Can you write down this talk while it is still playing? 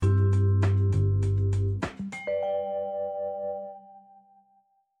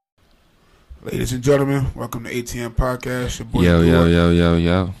Ladies and gentlemen, welcome to ATM Podcast. Your boy Yo.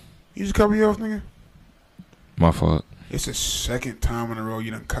 You just cut me off, nigga? My fault. It's the second time in a row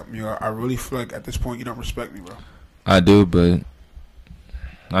you done cut me off. I really feel like at this point you don't respect me, bro. I do, but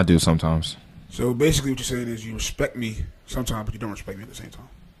I do sometimes. So basically what you're saying is you respect me sometimes, but you don't respect me at the same time.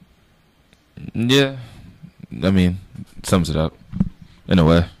 Yeah. I mean, sums it up. In a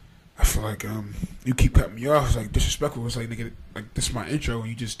way. I feel like you keep cutting me off. It's like disrespectful. It's like, nigga, like this is my intro and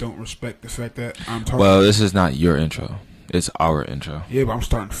you just don't respect the fact that I'm talking. Well, this is not your intro. It's our intro. Yeah, but I'm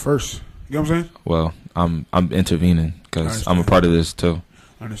starting first. You know what I'm saying? Well, I'm intervening because I'm a part of this too.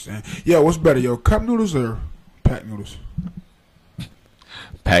 I understand. Yo, what's better, yo? Cup noodles or pack noodles?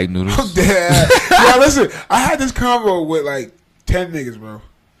 Pack noodles? Yeah, listen, I had this convo with like 10 niggas, bro.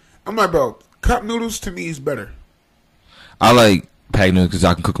 I'm like, bro, cup noodles to me is better. I like pack noodles because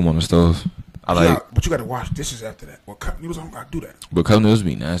I can cook them on the stove. But you gotta wash dishes after that. Well, cup noodles, I don't gotta do that. But cup noodles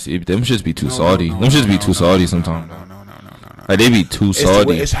be nasty. Them shits be too salty. Them shits be too salty sometimes. No. Like, they be too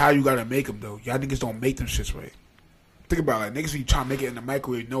salty. It's how you gotta make them, though. Y'all niggas don't make them shits right. Think about it. Like, niggas, when you try to make it in the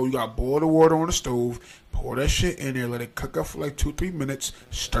microwave, no, you gotta boil the water on the stove, pour that shit in there, let it cook up for like 2-3 minutes,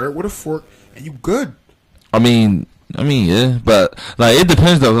 stir it with a fork, and you good. I mean, yeah. But, like, it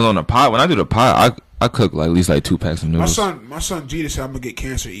depends, though, on the pot. When I do the pot, I cook, like, at least, like, 2 packs of noodles. My son G said I'm gonna get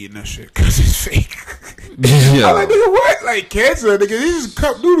cancer eating that shit because it's fake. Yeah. I'm like, nigga, what? Like, cancer, nigga, these is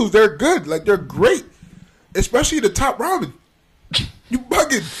cup noodles. They're good. Like, they're great. Especially the top ramen. You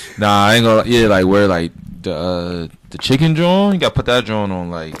bugging. Nah, I ain't gonna, yeah, like, where, like, the chicken joint, you gotta put that joint on,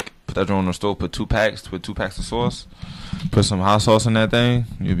 like, on the stove, put 2 packs of sauce, put some hot sauce in that thing.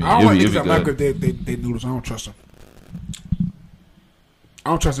 I don't like niggas that microwave they noodles. I don't trust them. I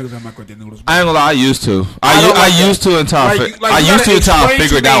don't trust niggas that microwave their noodles. Bro. I ain't gonna lie, I used to. I used to until I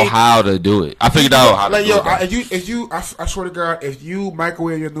figured out how to do it. I figured out how to do it. If you, I swear to God, if you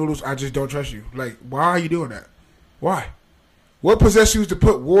microwave your noodles, I just don't trust you. Like, why are you doing that? Why? What possessed you to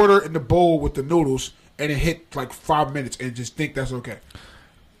put water in the bowl with the noodles and it hit like 5 minutes and just think that's okay?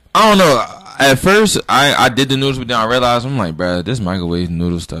 I don't know. At first, I did the noodles, but then I realized, I'm like, bruh, this microwave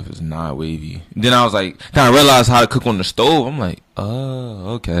noodle stuff is not wavy. Then I was like, then I realized how to cook on the stove. I'm like,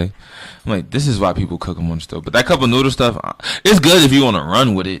 oh, okay. I'm like, this is why people cook them on the stove. But that cup of noodle stuff, it's good if you want to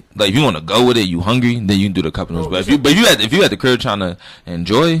run with it. Like, if you want to go with it, you hungry, then you can do the cup of noodles. But if you at the crib trying to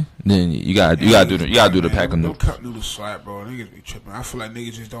enjoy, then you gotta do the pack of noodles. No cup noodles slap, bro. Niggas be tripping. I feel like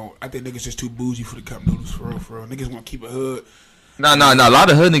niggas just don't. I think niggas just too bougie for the cup noodles, for real. Niggas want to keep it hood. Nah. A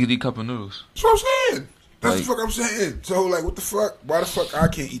lot of hood niggas eat cup of noodles. That's what I'm saying. That's the fuck I'm saying. So, like, what the fuck? Why the fuck I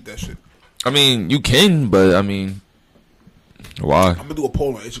can't eat that shit? I mean, you can, but, I mean, why? I'm gonna do a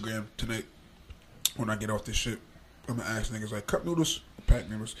poll on Instagram tonight when I get off this shit. I'm gonna ask niggas, like, cup noodles, pack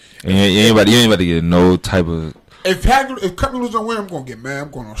noodles. You ain't about to get no type of... If cup noodles don't win, I'm gonna get mad.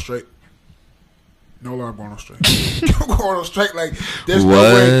 I'm going on straight. No lie, I'm going on straight. I'm going on straight. Like, there's no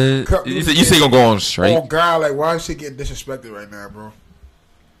way. You say you're going to go on straight? Oh, God, like, why is shit getting disrespected right now, bro?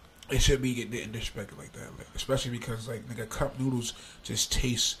 It should be getting disrespected like that. Like, especially because, like, nigga, cup noodles just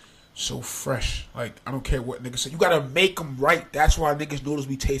taste so fresh. Like, I don't care what niggas say. You got to make them right. That's why niggas noodles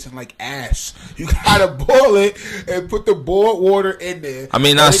be tasting like ass. You got to boil it and put the boiled water in there. I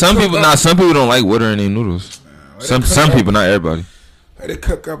mean, some people don't like water in their noodles. Some people, not everybody. Let it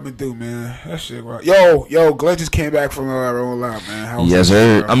cook up and do, man. That shit, right. Yo, Glenn just came back from Rolling Loud, man. Yes,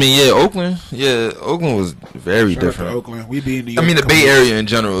 sir. I mean, yeah, Oakland. Yeah, Oakland was very different. Oakland. We be in New York. I mean, the Bay Area in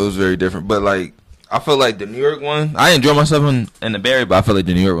general was very different. But, like, I feel like the New York one, I enjoy myself in the Bay Area, but I feel like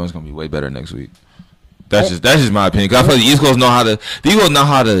the New York one's going to be way better next week. That's just my opinion. Cause I feel like the East Coast know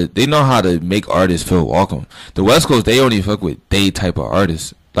how to make artists feel welcome. The West Coast, they only fuck with they type of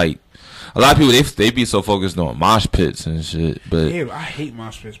artists. Like, a lot of people, they be so focused on mosh pits and shit, but yeah, I hate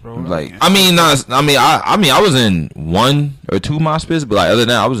mosh pits, bro. Like, I was in 1 or 2 mosh pits, but like other than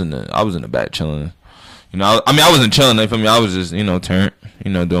that, I was in the back chilling. You know, I wasn't chilling. You feel me? I was just turn,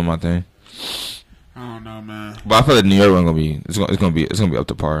 doing my thing. I don't know, man. But I feel like New York one it's gonna be up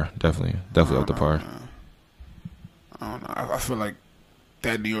to par. Definitely up to par. Man. I don't know. I feel like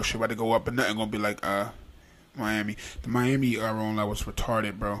that New York shit about to go up, and nothing gonna be like Miami. The Miami Rolling Loud was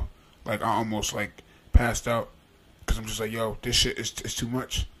retarded, bro. Like, I almost, like, passed out because I'm just like, yo, this shit is too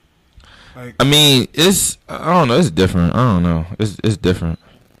much. Like, I mean, I don't know, it's different. I don't know, it's different.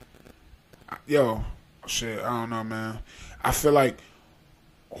 Yo, shit, I don't know, man. I feel like,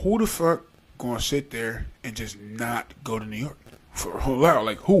 who the fuck gonna sit there and just not go to New York for a whole lot?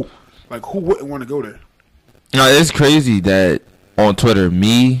 Like, who? Like, who wouldn't want to go there? No, it's crazy that on Twitter,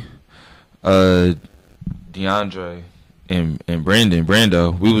 me, DeAndre, and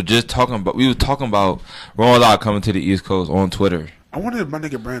Brando, we were talking about Rolling Loud coming to the East Coast on Twitter. I wonder if my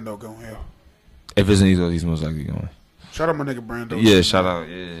nigga Brando going here. If it's in East Coast, he's most likely going. Shout out my nigga Brando. Yeah, shout out.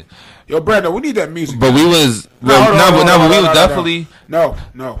 Yeah. Yo, Brando, we need that music. But we was No, definitely. No,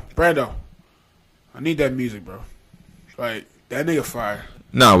 Brando, I need that music, bro. Like that nigga fire.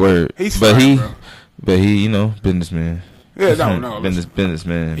 Nah, word. He's fire, bro. But he, businessman. Yeah, no,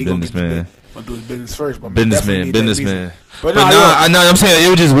 businessman. He gonna do his business first, but businessman. But I'm saying it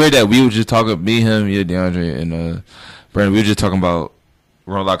was just weird that we were just talking. Me, him, DeAndre, and Brandon. We were just talking about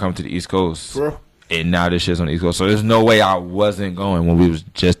Ronaldo coming to the East Coast. Bro. And now this shit's on the East Coast. So there's no way I wasn't going when we was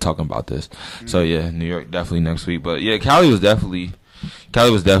just talking about this. Mm-hmm. So yeah, New York definitely next week. But yeah, Cali was definitely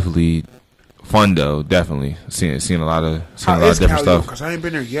fun though. Definitely seeing a lot of different stuff. Because I ain't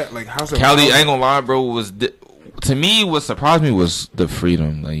been there yet. Like how's it? Cali? I ain't gonna lie, bro. To me, what surprised me was the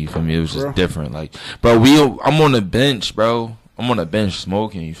freedom. Like you feel me? It was just different. Like, bro, I'm on the bench, bro. I'm on the bench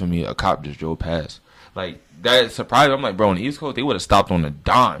smoking. You feel me? A cop just drove past. Like. That surprised me. I'm like, bro, on the East Coast, they would have stopped on a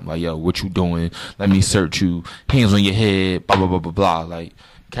dime. Like, yo, what you doing? Let me search you. Hands on your head. Blah blah blah blah blah. Like,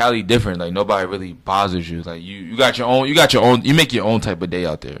 Cali different. Like, nobody really bothers you. Like, you got your own. You make your own type of day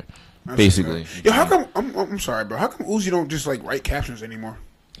out there. That's basically. Yo, how come? I'm sorry, bro. How come Uzi don't just like write captions anymore?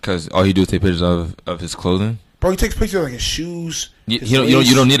 Because all he do is take pictures of his clothing. Bro, he takes pictures of like his shoes.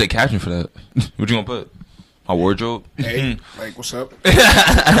 You don't need a caption for that. What you gonna put? My wardrobe. Hey, like what's up?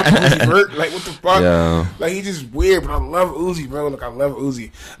 Uzi Vert, like what the fuck? Yeah. Like he's just weird, but I love Uzi, bro. Like I love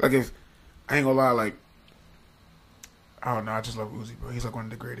Uzi. Like if I ain't gonna lie, like I don't know, I just love Uzi, bro. He's like one of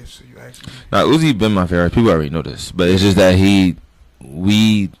the greatest. So you actually. Now Uzi been my favorite. People already know this, but it's just that the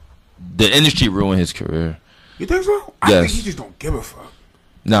industry ruined his career. You think so? I think he just don't give a fuck.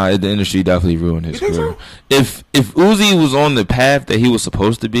 Nah, the industry definitely ruined his career. So? If Uzi was on the path that he was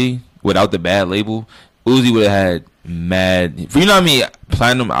supposed to be without the bad label, Uzi would have had mad. You know how many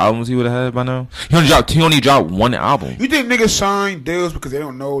platinum albums he would have had by now? He only dropped one album. You think niggas sign deals because they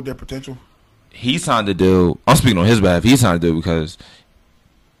don't know their potential? He signed the deal. I'm speaking on his behalf. He signed the deal because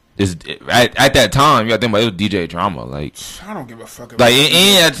at that time, you got to think about it was DJ Drama. Like I don't give a fuck. Like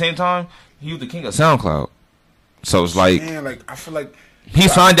and at the same time, he was the king of SoundCloud. So it's like, man, like I feel like. He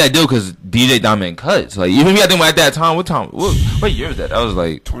signed that deal because DJ Diamond cuts. Like even me, I think at that time, what year was that? That was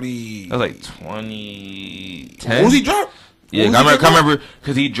like 20. That was like 2010. Was he dropped? Yeah, I remember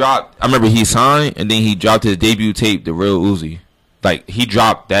because he dropped. I remember he signed and then he dropped his debut tape, The Real Uzi. Like he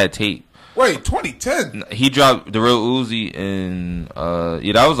dropped that tape. Wait, 2010. He dropped The Real Uzi in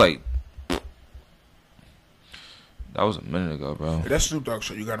that was like that was a minute ago, bro. Hey, that Snoop Dogg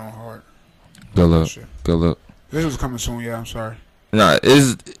shit you got on hard. Good luck. This was coming soon. Yeah, I'm sorry. Nah,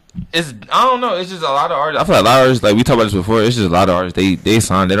 it's I don't know. It's just a lot of artists. I feel like a lot of artists, like we talked about this before. It's just a lot of artists. They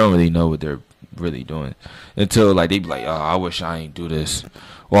sign. They don't really know what they're really doing until like they be like, oh, I wish I ain't do this,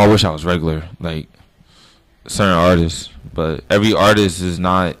 or I wish I was regular. Like certain artists, but every artist is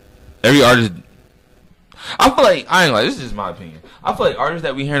not. Every artist. I feel like I ain't like this is just my opinion. I feel like artists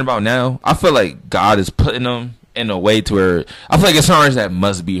that we hearing about now. I feel like God is putting them in a way to where I feel like it's artists that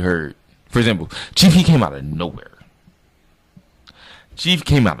must be heard. For example, Chief, he came out of nowhere. Chief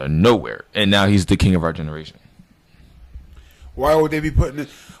came out of nowhere, and now he's the king of our generation. Why would they be putting it?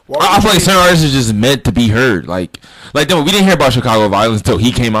 I feel like certain artists are just meant to be heard. Like we didn't hear about Chicago violence until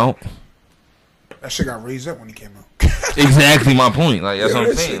he came out. That shit got raised up when he came out. Exactly my point. Like that's what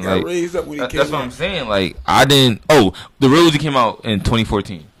I'm saying. Shit got raised up when he came that's what I'm saying. Like I didn't. Oh, The Real Uzi came out in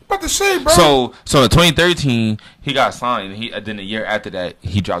 2014. About to say, bro. So in 2013 he got signed, and then a year after that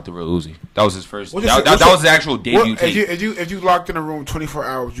he dropped The Real Uzi. That was his first. That was his actual debut tape. If you locked in a room 24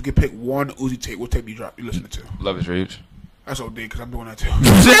 hours, you could pick one Uzi tape. What tape you drop? You listen to? Love Is Rage. That's OD because I'm doing that too. I'm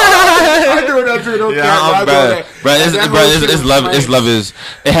doing that too. Don't I'm bad, bro. It's Love Is.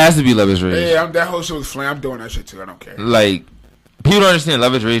 It has to be Love Is Rage. Yeah, that whole shit was flame. I'm doing that shit too. I don't care. Like. People don't understand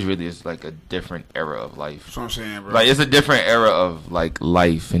Love Is Rage really is like a different era of life. That's what I'm saying, bro. Like it's a different era of like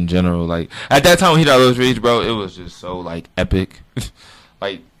life in general. Like at that time when he got Love Is Rage, bro, it was just so like epic.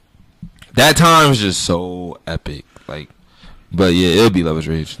 Like that time was just so epic. Like, but yeah, it'll be Love Is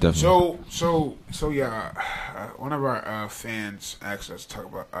Rage definitely. So yeah, one of our fans asked us to talk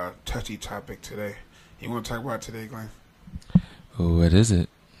about a touchy topic today. You want to talk about it today, Glenn? What is it?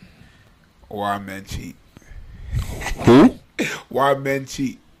 Why men cheat? Who? Why men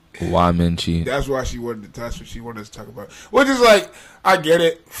cheat? Why men cheat? That's what she wanted us to talk about. Which is like, I get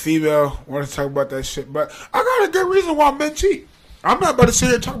it. Female want to talk about that shit, but I got a good reason why men cheat. I'm not about to sit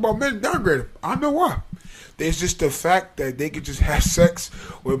here and talk about men and downgrade them. I know why. There's just the fact that they could just have sex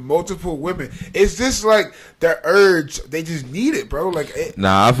with multiple women. It's just like the urge. They just need it, bro. Like,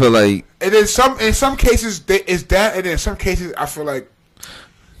 I feel like, and in some cases it's that, and in some cases I feel like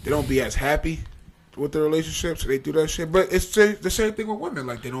they don't be as happy. with their relationships. They do that shit, but it's the same thing with women.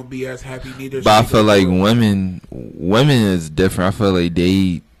 Like they don't be as happy neither. But I feel like women is different. I feel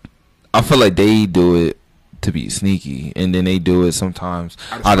like they do it to be sneaky, and then they do it sometimes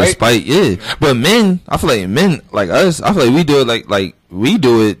out of spite. Yeah, but men, I feel like men like us. I feel like we do it like we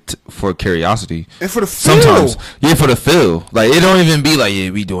do it for curiosity and for the feel. Sometimes, yeah, for the feel. Like it don't even be like, yeah,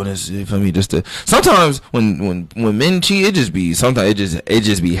 we doing this for me. Just to sometimes when men cheat, it just be sometimes it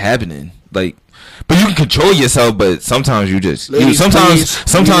just be happening. Like, but you can control yourself. But sometimes you just Ladies, sometimes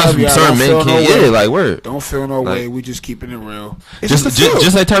certain men can't. Yeah, like word. Don't feel no way. We just keeping it real. It's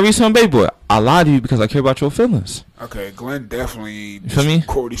just like Tyrese on Baby Boy. I lied to you because I care about your feelings. Okay, Glenn definitely. You feel me?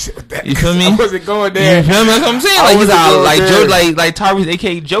 Quotey shit with that. You feel me? I wasn't going there. You feel me? That's what I'm saying. Like Tyrese,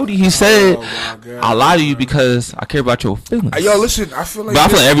 aka Jody, he said, "I lied to you because I care about your feelings." Yo, listen, I feel like. But I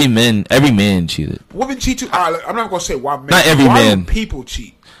feel like every man cheated. Women cheat too. I'm not gonna say why men. Not every man. People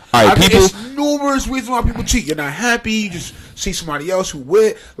cheat. All right, people. There's numerous reasons why people cheat. You're not happy. You just see somebody else who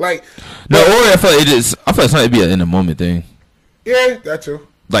with like. No, or I feel like it's not be an in the moment thing. Yeah, that too.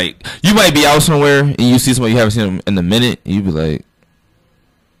 Like you might be out somewhere and you see somebody you haven't seen in a minute, and you be like,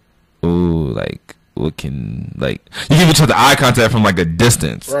 "Oh, like what can like?" You give each other eye contact from like a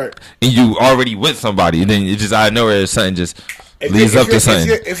distance, right? And you already with somebody, and then it just out of nowhere something just leads up to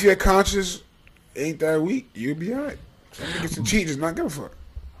something. If your conscience ain't that weak, you'll be alright. Some niggas and cheat just not give a fuck.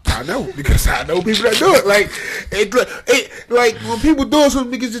 I know because I know people that do it. Like when people do it,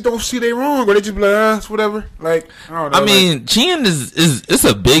 some niggas just don't see they wrong, or they just be like, it's whatever. Like I don't know. I mean, cheating is it's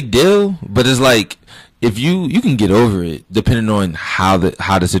a big deal, but it's like if you can get over it depending on how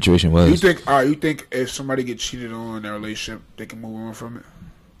the situation was. You think if somebody get cheated on in their relationship, they can move on from it?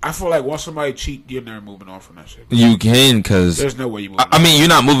 I feel like once somebody cheat, you're never moving on from that shit. You can, because there's no way you move on. I mean, you're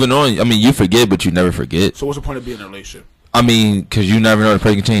not moving on. I mean, you forget, but you never forget. So what's the point of being in a relationship? I mean, because you never know the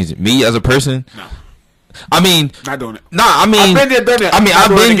person can change it. Me as a person, no. I mean, not doing it. Nah, I mean, I've been there, done it.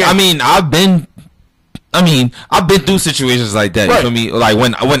 I've been through situations like that. Right. You feel me? Like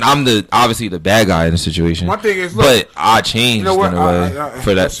when I'm obviously the bad guy in the situation. My thing is, look, but I changed in a way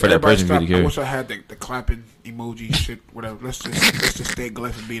for that person to be the care. I wish I had the clapping emoji shit. Whatever. Let's just stay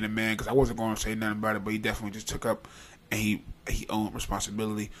Glenn for being a man, because I wasn't going to say nothing about it, but he definitely just took up and he owned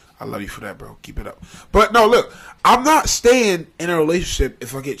responsibility. I love you for that, bro. Keep it up. But no, look, I'm not staying in a relationship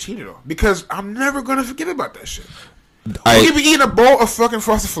if I get cheated on, because I'm never gonna forget about that shit. You be eating a bowl of fucking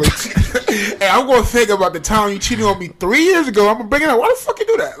Frosted Flakes, and I'm gonna think about the time you cheated on me 3 years ago. I'm gonna bring it up. Why the fuck you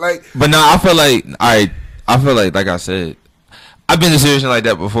do that? Like, but no, I feel like I said, I've been in a situation like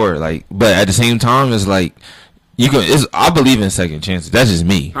that before. Like, but at the same time, it's like. I believe in second chances. That's just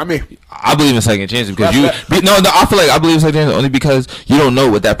me. I believe in second chances because I feel like I believe in second chances only because you don't know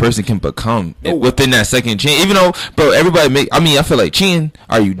what that person can become within that second chance. Even though, bro, I feel like cheating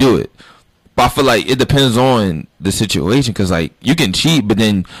or you do it, but I feel like it depends on the situation, because like you can cheat, but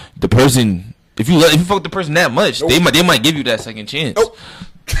then the person, if you fuck the person that much, they might give you that second chance.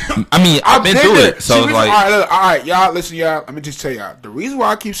 I mean, I've been through it. So it's like, all right, y'all, listen, y'all. Let me just tell y'all. The reason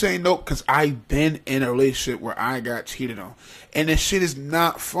why I keep saying no, because I've been in a relationship where I got cheated on, and this shit is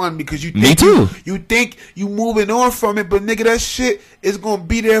not fun, because you think me too. You think you moving on from it, but nigga, that shit is gonna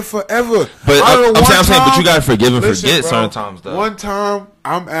be there forever. But I'm saying, but you gotta forgive and forget certain times, though. One time,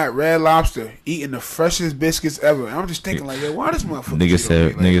 I'm at Red Lobster eating the freshest biscuits ever, and I'm just thinking like, yo, why this motherfucker?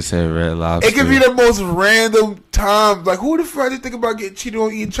 Nigga said Red Lobster. It could be the most random times. Like, who the fuck just think about getting cheated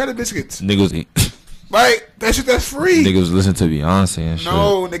on eating cheddar biscuits? Niggas eat. Like, that shit, that's free. Niggas listen to Beyonce and shit.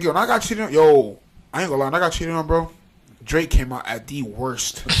 No, nigga, when I got cheated on, yo, I ain't gonna lie, when I got cheated on, bro, Drake came out at the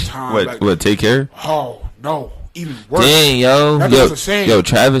worst time. What, Take Care? Oh, no. Even worse. Dang, yo. That was insane. Yo,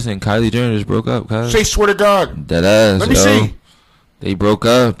 Travis and Kylie Jenner just broke up, cuz. Say, swear to God. That ass, Let me see. They broke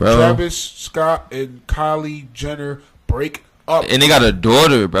up, bro. Travis Scott and Kylie Jenner break up. And they got a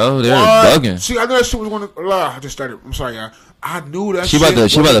daughter, bro. They're bugging. See, I knew that shit was going to lie. I just started. I'm sorry, y'all. I knew that she shit.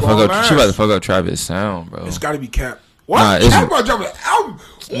 She about to fuck up Travis sound, bro. It's got to be Cap. What? Nah, Cap about to drop an album.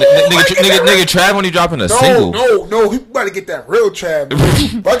 Nigga, Trav only dropping a single. No, he about to get that real Trav.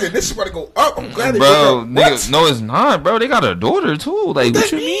 Bugging, this is about to go up. I'm glad they bro, broke up. Nigga, no, it's not, bro. They got a daughter too. Like,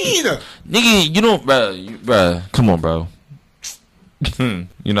 what you mean? Nigga, you don't, bro. Come on, bro.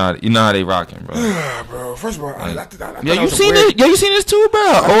 you know how they rocking, bro. Bro, first of all, you seen this? Yo, you seen this too,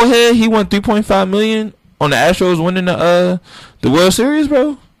 bro? Old head, he won $3.5 million on the Astros winning the World Series,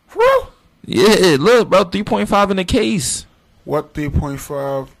 bro. For real? Yeah, look, bro, 3.5 in the case. What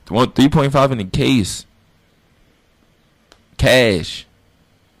 3.5? 3.5 in the case. Cash.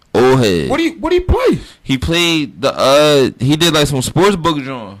 Old head. What do you play? He played he did like some sports book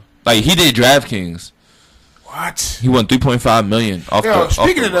joint. Like he did DraftKings. What? He won $3.5 million off Yo, the.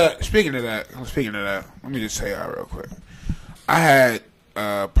 speaking of that, let me just say out real quick. I had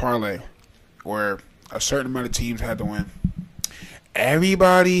a parlay where a certain amount of teams had to win.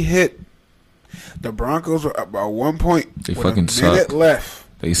 Everybody hit. The Broncos were up by 1 point. They with fucking a minute suck. left.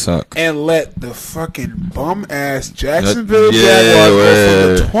 They suck. And let the fucking bum ass Jacksonville Yeah, Jaguars go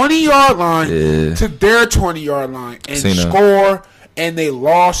word. from the 20-yard line Yeah. to their 20-yard line and Seen that. score, and they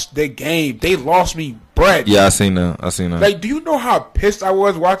lost the game. They lost me bread. Yeah, I seen that. Like, do you know how pissed I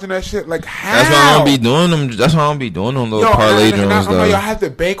was watching that shit? Like, how? That's why I don't be doing them. That's why I don't be doing them little parlay and joints I know though. y'all have to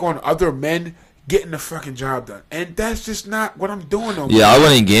bank on other men getting the fucking job done, and that's just not what I'm doing. No Yeah, more. I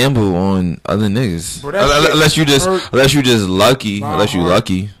wouldn't gamble on other niggas Bro, that shit unless you just lucky. my Unless you heart.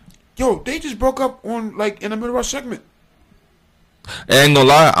 lucky. Yo, they just broke up on like in the middle of our segment. I ain't gonna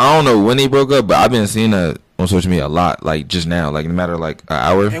lie, I don't know when they broke up, but I've been seeing that on social media a lot. Like just now, like no matter like an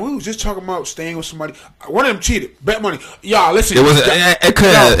hour. And we was just talking about staying with somebody. One of them cheated. Bet money. Y'all, listen. It wasn't. It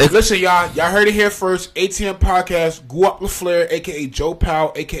could have. Listen, y'all heard it here first. ATM Podcast, Guap LaFleur, a.k.a. Joe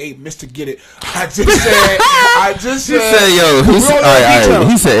Powell, a.k.a. Mr. Get It. I just said. He said, yo, all right.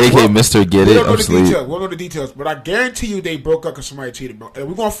 He said, a.k.a. Mr. Get We It. don't know I'm the sleep. details. We don't know the details. But I guarantee you they broke up because somebody cheated, bro. And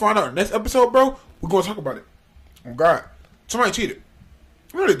we're going to find out. Next episode, bro, we're going to talk about it. Oh, God. Somebody cheated.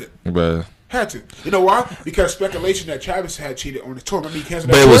 Really did. Bruh. Had to. You know why? Because speculation that Travis had cheated on the tour. Remember he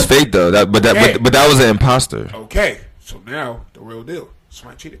canceled that But it was tour? fake though. But that was an imposter. Okay. So now, the real deal.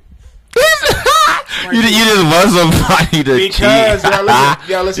 Somebody cheated. You just want somebody to Because, cheat.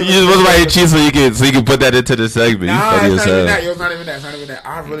 y'all listen. You just want somebody to cheat so you can put that into the segment. Nah, You it's funny not as even hell. that. Yo, it's not even that. It's not even that.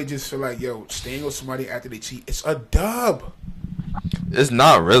 I really just feel like, yo, staying with somebody after they cheat, it's a dub. It's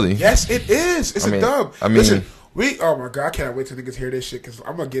not really. Yes, it is. It's a dub. I mean, listen, oh my God, I can't wait till niggas hear this shit because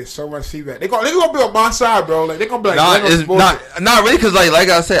I'm gonna get so much feedback. They gonna be on my side, bro. Like they gonna be like, Nah, "Yo, it's not really because like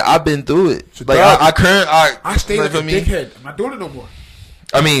I said, I've been through it. Like dub. I stay like a for me. dickhead. I'm not doing it no more.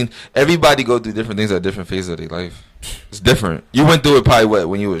 I mean, everybody go through different things at different phases of their life. It's different. You went through it probably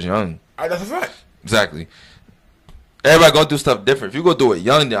when you was young. That's a fact. Exactly. Everybody going through stuff different. If you go through it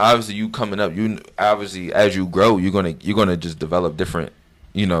young, then obviously you coming up. You obviously as you grow, you're gonna just develop different,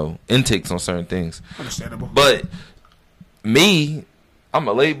 intakes on certain things. Understandable. But me, I'm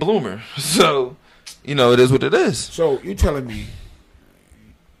a late bloomer, so it is what it is. So you telling me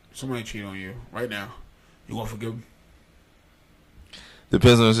somebody cheat on you right now? You gonna forgive them?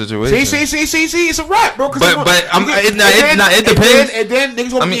 Depends on the situation. See, it's a wrap, bro. It depends. And then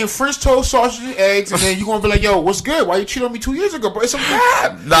niggas gonna be in French toast, sausage, and eggs, and then you gonna be like, "Yo, what's good? Why you cheated on me 2 years ago?" But it's a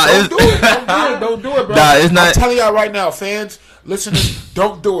wrap. Don't do it, bro. Nah, it's not. I'm telling y'all right now, fans, listeners,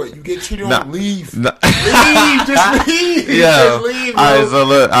 don't do it. You get cheated on, leave. Nah. Leave, just leave. Yeah. Just leave, bro. All right, so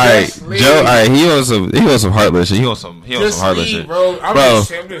look. All right, Just leave. Joe. All right, he on some heartless shit. He on some heartless shit, bro.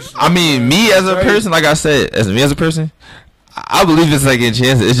 I mean, me as a person, like I said, as a person, I believe it's like a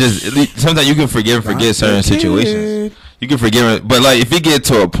chance. It's just sometimes you can forgive and forget certain situations. You can forgive it, but like if it get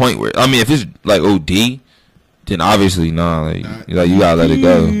to a point where if it's like OD, then obviously like you gotta let it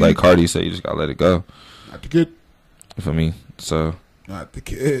go. Like Cardi said, you just gotta let it go. Not the kid. For me, so not the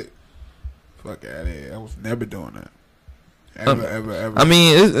kid. Fuck out of here. I was never doing that. Ever. I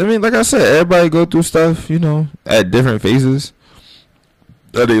mean, like I said, everybody go through stuff, at different phases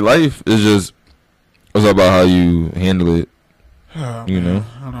of their life. It's all about how you handle it. Oh, I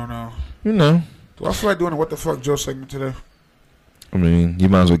don't know. Do I feel like doing a What the Fuck Joe segment today? I mean, you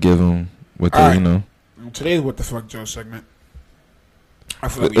might as well give them what they, right. Today's What the Fuck Joe segment. I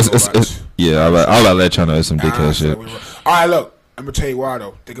feel like we robots. Yeah, I'll let y'all know it's some dickhead shit. All right, look. I'm going to tell you why,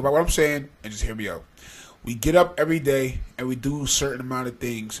 though. Think about what I'm saying and just hear me out. We get up every day and we do a certain amount of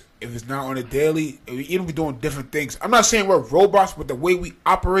things. If it's not on a daily, even if we're doing different things. I'm not saying we're robots, but the way we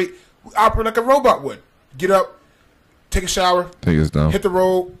operate like a robot would. Get up, take a shower, hit the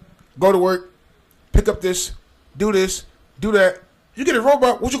road, go to work, pick up this, do that. You get a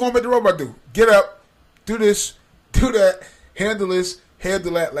robot, what you going to make the robot do? Get up, do this, do that, handle this,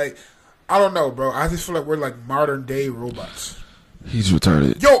 handle that. Like, I don't know, bro. I just feel like we're like modern day robots. He's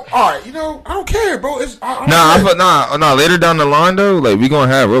retarded. Yo, all right, I don't care, bro. Later down the line though, like we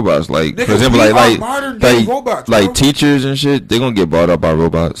gonna have robots. Like Nigga, for example, modern day robots, like bro. teachers and shit, they gonna get brought up by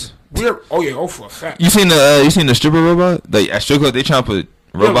robots. For a fact. You seen the stripper robot? Like at strip club, they trying to put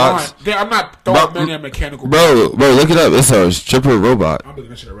robots. I'm not throwing men in mechanical. Bro, look it up. It's a stripper robot. I'm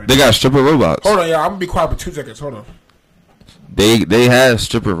looking at shit right They now. got stripper robots. Hold on, y'all. I'm gonna be quiet for 2 seconds. Hold on. They have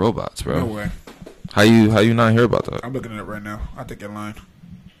stripper robots, bro. No way. How you not hear about that? I'm looking at it right now. I think you're lying.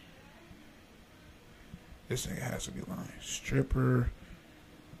 This thing has to be lying. Stripper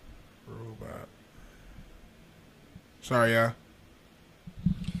robot. Sorry, y'all.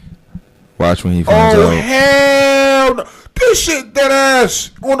 Watch when he finds Oh, out. hell no. This shit dead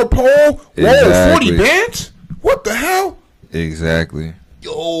ass on the pole. Whoa, Exactly. 40 bands? What the hell? Exactly.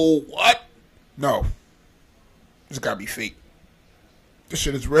 Yo, what? No. This gotta be fake. This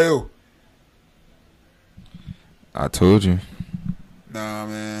shit is real. I told you. Nah,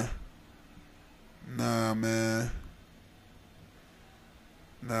 man. Nah, man.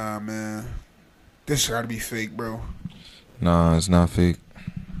 Nah, man. This gotta be fake, bro. Nah, it's not fake.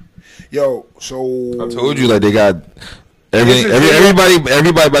 Yo, so I told you, like, they got everything.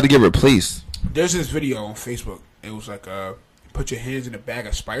 Everybody about to get replaced. there's this video on Facebook. It was like, put your hands in a bag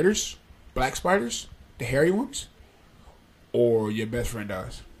of spiders, black spiders, the hairy ones, or your best friend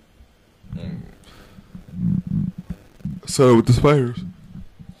dies. Settle with the spiders.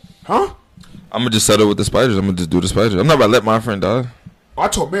 Huh? I'm gonna just settle with the spiders. I'm gonna just do the spiders. I'm not about to let my friend die. Oh, I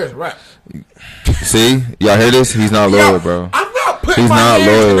told Maris rap. See, y'all hear this? He's not loyal, Yo, bro. I'm not putting He's my not hands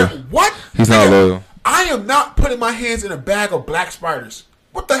loyal. in a what? He's not loyal, I am not putting my hands in a bag of black spiders.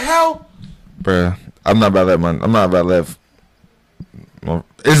 What the hell? bro. I'm not about to let my. I'm not about to let. Well,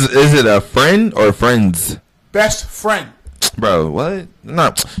 is it a friend or friends, Best friend. bro? What?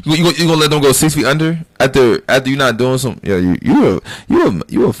 Not you gonna let them go 6 feet under after you're not doing some? Yeah, you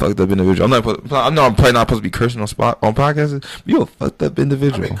a fucked up individual. I'm probably not supposed to be cursing on podcasts. You a fucked up I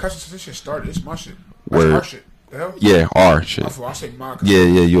individual. mean, cussing since this shit started. It's my shit. That's Word. our shit. The hell? Yeah, our shit. My fault. I say my. Yeah,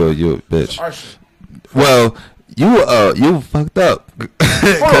 you a bitch. Our shit. Well, you fucked up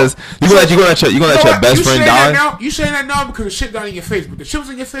because you gonna let your what? best You friend saying that die. now? You saying that now because the shit down in your face. But the shit was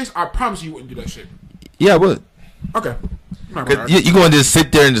in your face. I promise you wouldn't do that shit. Yeah, what? Okay. I'm not gonna You gonna just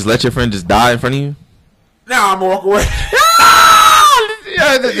sit there and just let your friend just die in front of you? Now I'm gonna walk away.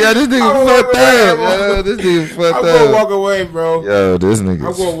 Yeah, this nigga I'm fucked gonna- up. Yo, this nigga I'm fucked gonna up. walk away, bro. Yo, this nigga.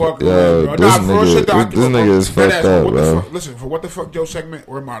 I'm gonna walk away, Yo, bro. this Nah, for real shit, though, I nigga. give This a fuck. nigga is Dead fucked ass, up, what the bro. fuck- Listen, for What the Fuck Joe segment,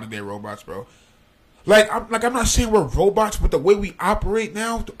 we're modern day robots, bro. I'm not saying we're robots, but the way we operate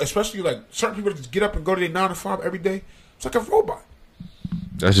now, especially like certain people that just get up and go to their 9 to 5 every day, it's like a robot.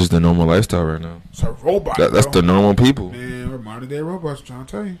 That's just the normal lifestyle right now. It's a robot. That's bro. the normal people. Man, we're modern day robots. I'm trying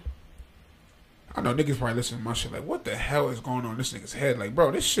to tell you. I know niggas probably listen to my shit like, what the hell is going on in this nigga's head? Like, bro,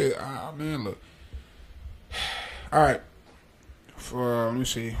 this shit. Man, look. All right. Let me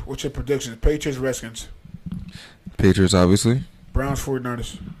see. What's your predictions? Patriots, Redskins, Patriots, obviously. Browns,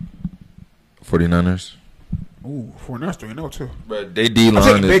 49ers. 49ers. Ooh, 49ers 3-0 too. But they D-line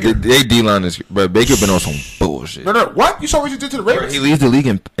taking is Baker. they D-line is. But Baker been on some bullshit. No, what? You saw what you did to the Bro, Ravens? he leads the league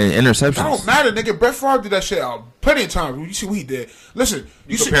in That interceptions. don't matter, nigga. Brett Favre did that shit plenty of times. You see what he did. Listen,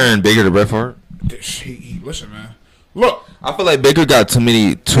 you see. Comparing Baker to Brett Favre. Listen, man. Look, I feel like Baker got too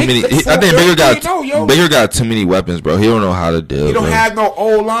many. Baker- I think Baker got yo. Baker got too many weapons, bro. He don't know how to deal. he don't bro. have no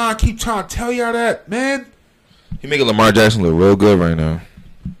old line. Keep trying to tell y'all that, man. He making Lamar Jackson look real good right now.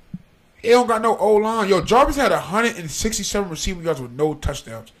 He don't got no old line. Yo, Jarvis had 167 receiving yards with no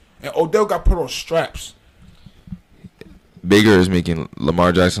touchdowns, and Odell got put on straps. Baker is making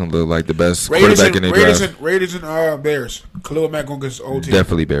Lamar Jackson look like the best Raiders quarterback in and, the draft. Raiders and Bears. Khalil Mack gonna get his old team.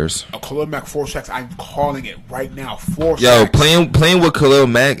 Definitely Bears. Khalil Mack 4 sacks. I'm calling it right now. 4 Yo, sacks. playing with Khalil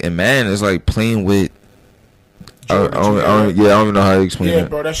Mack and man is like playing with. I don't even know how to explain Yeah, it.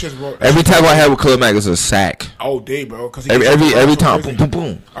 bro, that shit's bro. Every time I had with Khalil Mack is a sack. all day, bro. Cause Every time, boom, boom,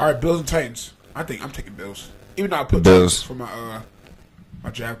 boom. All right, Bills and Titans. I think I'm taking Bills. Even though I put Bills. Titans for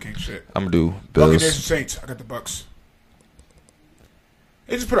my DraftKings shit. I'm gonna do Buccaneers and Bills, Saints. I got the Bucks.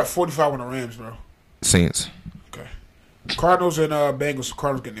 They just put up 45 on the Rams, bro. Saints. Okay. Cardinals and Bengals.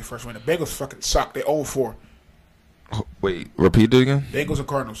 Cardinals getting their first win. The Bengals fucking suck. They 0-4. Wait, repeat it again. Bengals and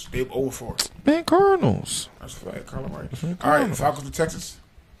Cardinals. They 0-4. Man, Cardinals. That's fact. Call them right. All right, Falcons and Texans.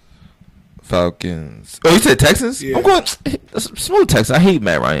 Falcons. Oh, you said Texans? Yeah. I'm going smooth Texans. I hate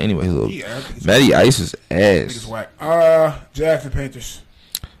Matt Ryan anyway. Yeah, I think it's Matty Ice is I think it's ass. whack. Jags and Panthers.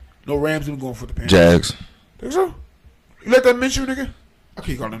 No Rams. I'm going for the Panthers. Jags. Think so? You let that Minshew, nigga? I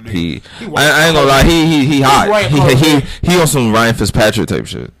keep calling him nigga. I ain't gonna lie. He hot. Ryan Clark, He on some Ryan Fitzpatrick type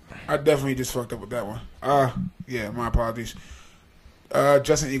shit. I definitely just fucked up with that one. Yeah, my apologies.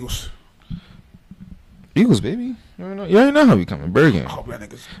 Jets and Eagles. Eagles, baby. You already know how we coming. Bird I game. hope that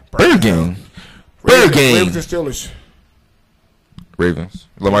niggas. Bird game. Bird game. Ravens and Steelers. Ravens.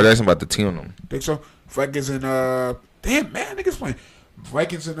 Lamar Jackson about to tee on them. Think so? Vikings and damn man, niggas playing.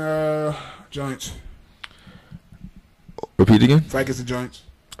 Vikings and Giants. Repeat again. Vikings and Giants.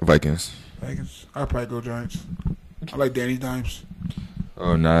 Vikings. Vikings. I'll probably go Giants. I like Danny Dimes.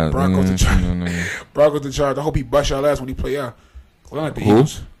 Oh nah. Broncos and no. Broncos and Chargers. I hope he bust y'all ass when he play out. I like the Who?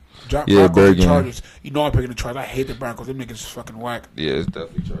 Eagles. Yeah, Broncos Bird and game. Chargers. You know I'm picking the Chargers. I hate the Broncos. Them niggas is fucking whack. Yeah, it's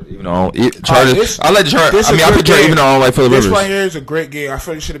definitely Chargers. Even though Chargers, I like the Chargers. This I mean, a I good put Chargers game. even though I don't like Phillip This Rivers. right here is a great game. I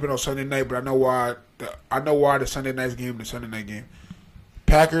feel it should have been on Sunday night, but I know why. The Sunday night game, the Sunday night game.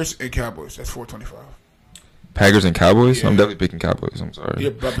 Packers and Cowboys. That's 425. Packers and Cowboys. Yeah. I'm definitely picking Cowboys. I'm sorry. Yeah,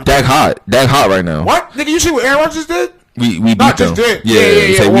 but Dak hot right now. What? Nigga, you see what Aaron Rodgers did? We beat Not them. just did.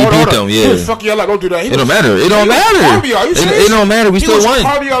 Yeah. Say we Well, beat hold them. on. He was Yeah. fucking y'all up. Don't do that. It don't matter. It don't matter. It don't matter. We He still was won.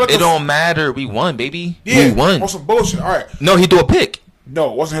 carving y'all like It a- don't matter. We won, baby. Yeah, We won. on some bullshit. All right. No, he threw a pick.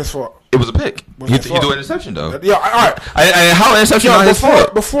 No, it wasn't his fault. It was a pick. Was He his fault. threw an interception though. Yeah, all right. How an interception not his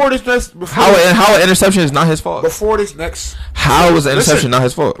fault? Before this next, How an interception is not his fault? before this next, How was an interception Listen, not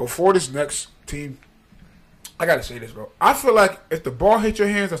his fault? before this next team, I gotta say this, bro. I feel like if the ball hits your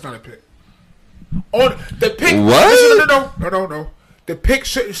hands, that's not a pick. On the pick, What? No. The pick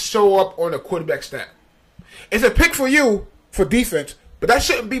shouldn't show up on the quarterback stat. It's a pick for you for defense, but that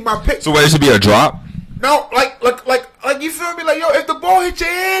shouldn't be my pick. So what? It should be a drop. No, like you feel me? Like, yo, if the ball hits your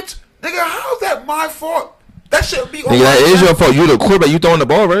hands, nigga, how's that my fault? That shouldn't be on Nigga, my that is stat. your fault. You the quarterback. You throwing the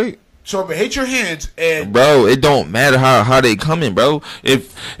ball, right? So if it hits your hands and Bro, it don't matter how they coming, bro.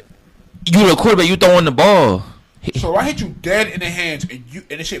 If you the quarterback, you throwing the ball. so I hit you dead in the hands and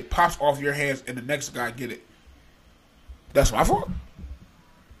the shit pops off your hands and the next guy get it. That's my fault.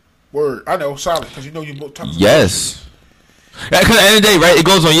 Word, I know, solid, because you know you both talking. Yes. Because at the end of the day, right, it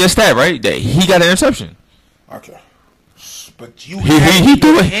goes on your stat, right? That he got an interception. Okay, but you He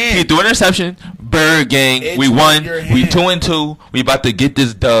threw it. he threw an interception. Bird gang. It's We in won. your We hand. 2-2. We about to get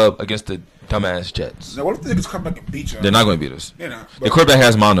this dub against the dumbass Jets. Now what if the niggas come back and beat you? They're not going to beat us. They're not. The quarterback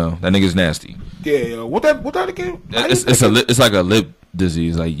has mono. That nigga's nasty. Yeah. What that again? It's like a lip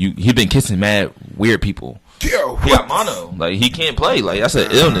disease. Like he been kissing mad weird people. Yo, He got mono. Like he can't play. Like that's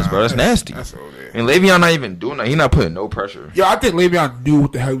an illness, bro. That's nasty. That's over there. And Le'Veon not even doing that. He not putting no pressure. Yo, I think Le'Veon knew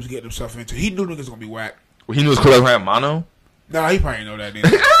what the hell he was getting himself into. He knew niggas gonna be whack. Well, he knew his quarterback had mono. Nah, he probably ain't know that. Then.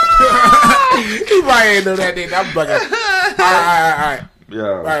 He probably ain't know that. Then I'm bugging. All right. Yeah.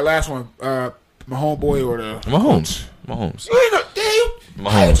 All right, last one. My homeboy or the Mahomes. You ain't know, damn.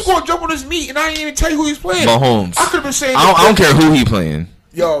 Mahomes. I was going to jump on his meat and I didn't even tell you who he's playing. Mahomes. I could have been saying. I don't care who he playing.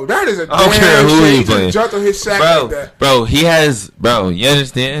 Yo, that is a I don't damn care who shame. he He just playing. jumped on his sack Bro, like that. bro, he has, bro, you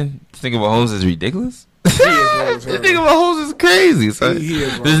understand? Thinking Mahomes is ridiculous? He is wrong as This hell. nigga Mahomes is crazy, son. He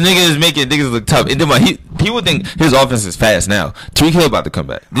is wrong. This nigga is making niggas look tough. And then people think his offense is fast now. Tariq Hill about to come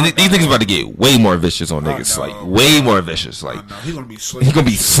back. These niggas about to get way more vicious on niggas. know. Like, way more vicious. Like, No, he's gonna be slick. he gonna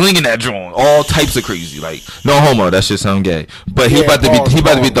be slinging that joint, all types of crazy. Like, no homo, that shit sound gay. But he Yeah, about to be pause,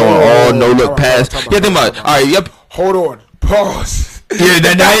 throwing pause. all no Whoa, look pass. time out, Yeah, think about time it. All right, yep. Hold on. Pause. Yeah,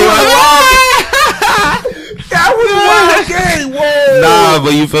 now you That was a wild game. Whoa. Nah,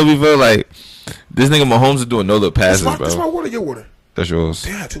 but you feel me? Feel like this nigga Mahomes is doing no look passes, That's my bro. water. Your water. That's yours.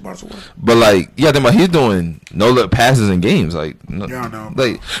 Damn, 2 bottles of water. But like, yeah, think about he's doing no look passes in games. Like, no, Yeah, I know.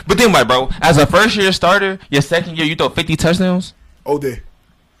 Like, but think about it, bro. As a first year starter, your second year you throw 50 touchdowns. Oh, day.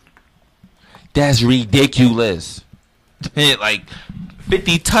 That's ridiculous. Like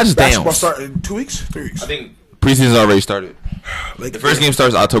 50 touchdowns. Basketball start in 2 weeks, 3 weeks. I think preseason's already started. The first game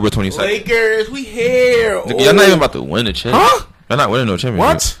starts October 22nd. Lakers, we here. Y'all not even about to win the championship. Huh? Y'all not winning no championship.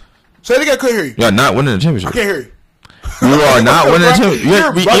 What? Say it again. I couldn't hear you. Y'all not winning the I championship. can't hear you. You are not winning the championship. You're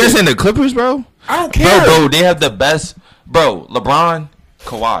You're bugging. saying the Clippers, bro? I don't care. Bro, they have the best. Bro, LeBron,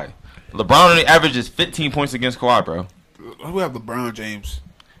 Kawhi. LeBron only averages 15 points against Kawhi, bro. We have LeBron James,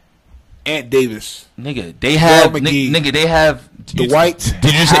 Ant Davis, Nigga, they have. McGee. Nigga, they have. Dwight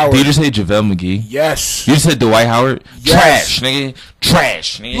Did you say? Howard. Did you say JaVale McGee? Yes. You said Dwight Howard. Yes. Trash, nigga.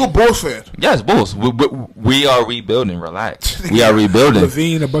 Trash, nigga. You a Bulls fan? Yes, Bulls. We are rebuilding. Relax. We are rebuilding.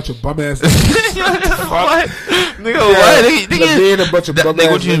 Levine, a bunch of bum ass. What? Nigga, what? Nigga, Levine, a bunch of bum nigga,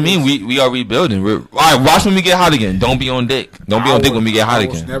 ass. what you mean? We are rebuilding. All right, watch when we get hot again. Don't be on dick. Don't be on dick when we get hot I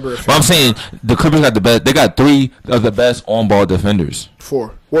was again. never a But I'm fan. saying the Clippers got the best. They got 3 of the best on-ball defenders.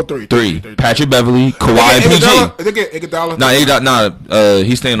 4. What 3? 3. Patrick Beverly, Kawhi, and PG. Iguodala.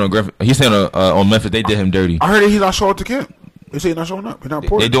 He's staying on Griffin. He's staying on Memphis. They did him dirty. I heard that he not showing up to camp. They say he's not showing up. He's not They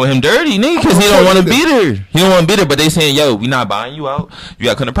important. doing him dirty, nigga, because he don't want to beat her. He don't want to beat her, but they saying, yo, we not buying you out. You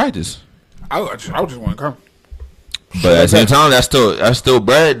got to come to practice. I just want to come. But at the same time, that's still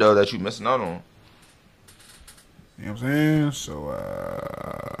bread though that you missing out on. You know what I'm saying?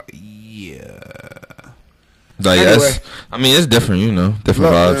 So, yeah. Like Anyway. that's, I mean, it's different, you know,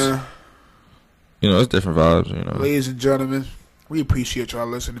 different Look, vibes. man, You know, it's different vibes, you know. ladies and gentlemen, we appreciate y'all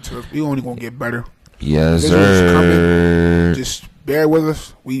listening to us. We only gonna get better. Yes, This is sir. Just bear with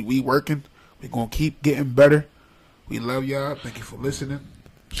us. We working. We gonna keep getting better. We love y'all. Thank you for listening.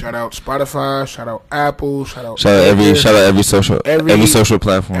 Shout out Spotify. Shout out Apple. Shout out every social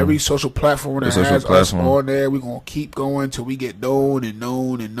platform. Every social platform that has us on there. We're gonna keep going till we get known and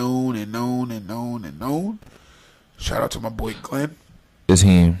known and known and known and known and known. Shout out to my boy Glenn. It's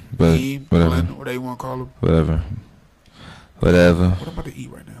him, but whatever. Glenn, whatever you want to call him. Whatever. What I'm about to eat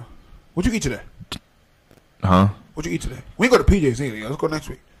right now? What you eat today? Huh? What you eat today? We ain't go to PJ's either. Let's go next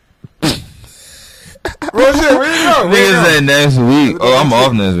week. Real shit, where you go? Niggas say next week. Oh, I'm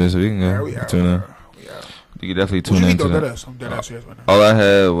off next week, so we can go. Yeah, we out. Tune in. You can definitely tune in to that. I'm dead ass serious right now. All I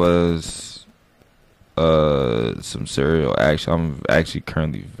had was some cereal. Actually, I'm actually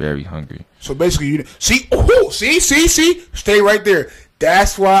currently very hungry. So basically, you see, stay right there.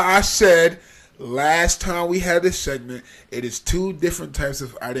 That's why I said last time we had this segment, it is two different types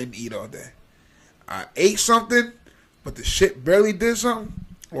of I didn't eat all day. I ate something, but the shit barely did something,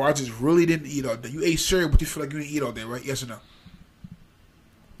 or I just really didn't eat all day. You ate cereal, but you feel like you didn't eat all day, right? Yes or no?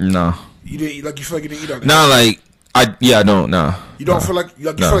 No. You didn't eat, like you feel like you didn't eat all day. No, like I don't. Nah. You don't feel like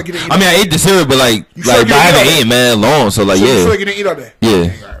you feel like you didn't eat. I mean, I ate the cereal, but like I haven't eaten man long, so like so yeah. You feel like you didn't eat all day.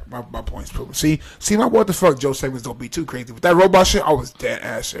 Yeah. All right, my point's proven. See, my what the fuck Joe segments don't be too crazy. With that robot shit, I was dead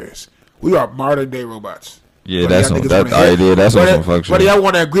ass serious. We are modern day robots. Yeah, that's on some fuck shit. Whether y'all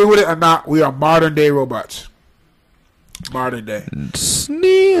want to agree with it or not, we are modern day robots. Modern day. Ladies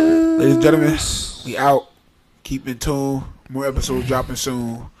and gentlemen, we out. Keep in tune. More episodes dropping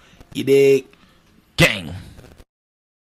soon. You dig? Gang.